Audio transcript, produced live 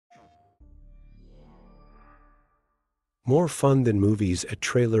More fun than movies, a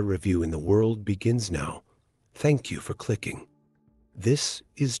trailer review in the world begins now. Thank you for clicking. This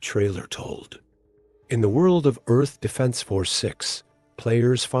is Trailer Told. In the world of Earth Defense Force 6,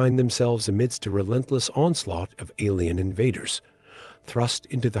 players find themselves amidst a relentless onslaught of alien invaders, thrust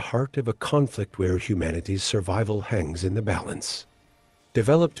into the heart of a conflict where humanity's survival hangs in the balance.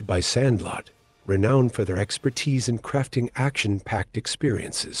 Developed by SANDLOT, renowned for their expertise in crafting action-packed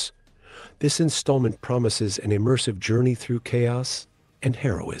experiences, this installment promises an immersive journey through chaos and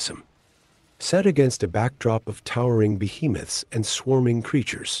heroism. Set against a backdrop of towering behemoths and swarming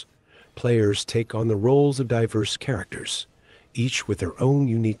creatures, players take on the roles of diverse characters, each with their own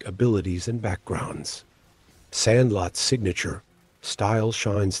unique abilities and backgrounds. SANDLOT's signature style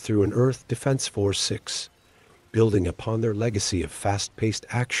shines through in Earth Defense Force 6, building upon their legacy of fast-paced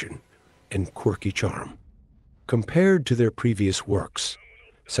action and quirky charm. Compared to their previous works,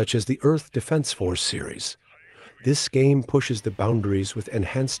 such as the Earth Defense Force series, this game pushes the boundaries with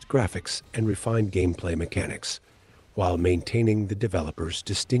enhanced graphics and refined gameplay mechanics, while maintaining the developer's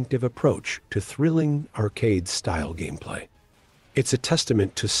distinctive approach to thrilling arcade-style gameplay. It's a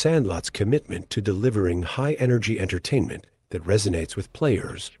testament to SANDLOT's commitment to delivering high-energy entertainment that resonates with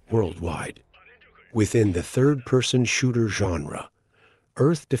players worldwide. Within the third-person shooter genre,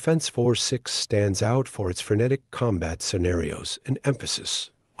 Earth Defense Force 6 stands out for its frenetic combat scenarios and emphasis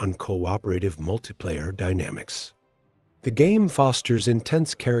on cooperative multiplayer dynamics. The game fosters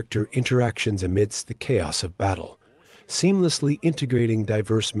intense character interactions amidst the chaos of battle, seamlessly integrating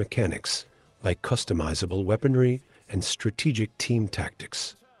diverse mechanics like customizable weaponry and strategic team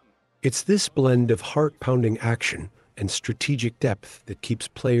tactics. It's this blend of heart-pounding action and strategic depth that keeps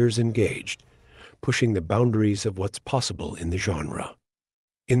players engaged, pushing the boundaries of what's possible in the genre.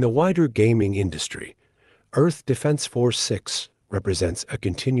 In the wider gaming industry, Earth Defense Force 6 represents a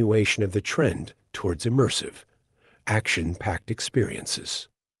continuation of the trend towards immersive, action-packed experiences.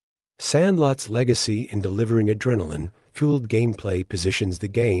 SANDLOT's legacy in delivering adrenaline-fueled gameplay positions the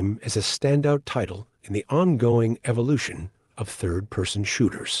game as a standout title in the ongoing evolution of third-person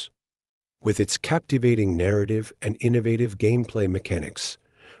shooters. With its captivating narrative and innovative gameplay mechanics,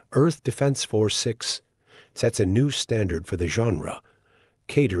 Earth Defense Force 6 sets a new standard for the genre,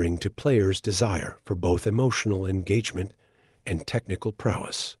 catering to players' desire for both emotional engagement and technical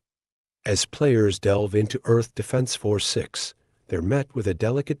prowess. As players delve into Earth Defense Force 6, they're met with a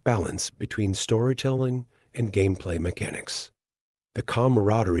delicate balance between storytelling and gameplay mechanics. The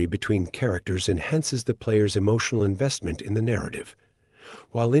camaraderie between characters enhances the player's emotional investment in the narrative,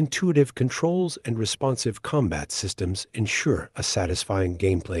 while intuitive controls and responsive combat systems ensure a satisfying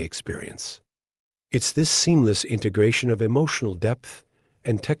gameplay experience. It's this seamless integration of emotional depth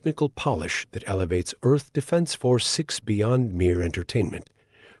and technical polish that elevates Earth Defense Force 6 beyond mere entertainment,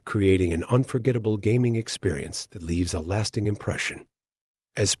 creating an unforgettable gaming experience that leaves a lasting impression.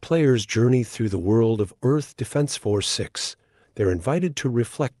 As players journey through the world of Earth Defense Force 6, they're invited to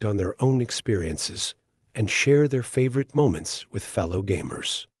reflect on their own experiences and share their favorite moments with fellow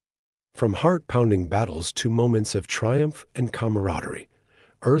gamers. From heart-pounding battles to moments of triumph and camaraderie,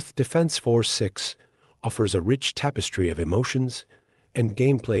 Earth Defense Force 6 offers a rich tapestry of emotions and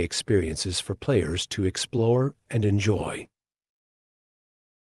gameplay experiences for players to explore and enjoy.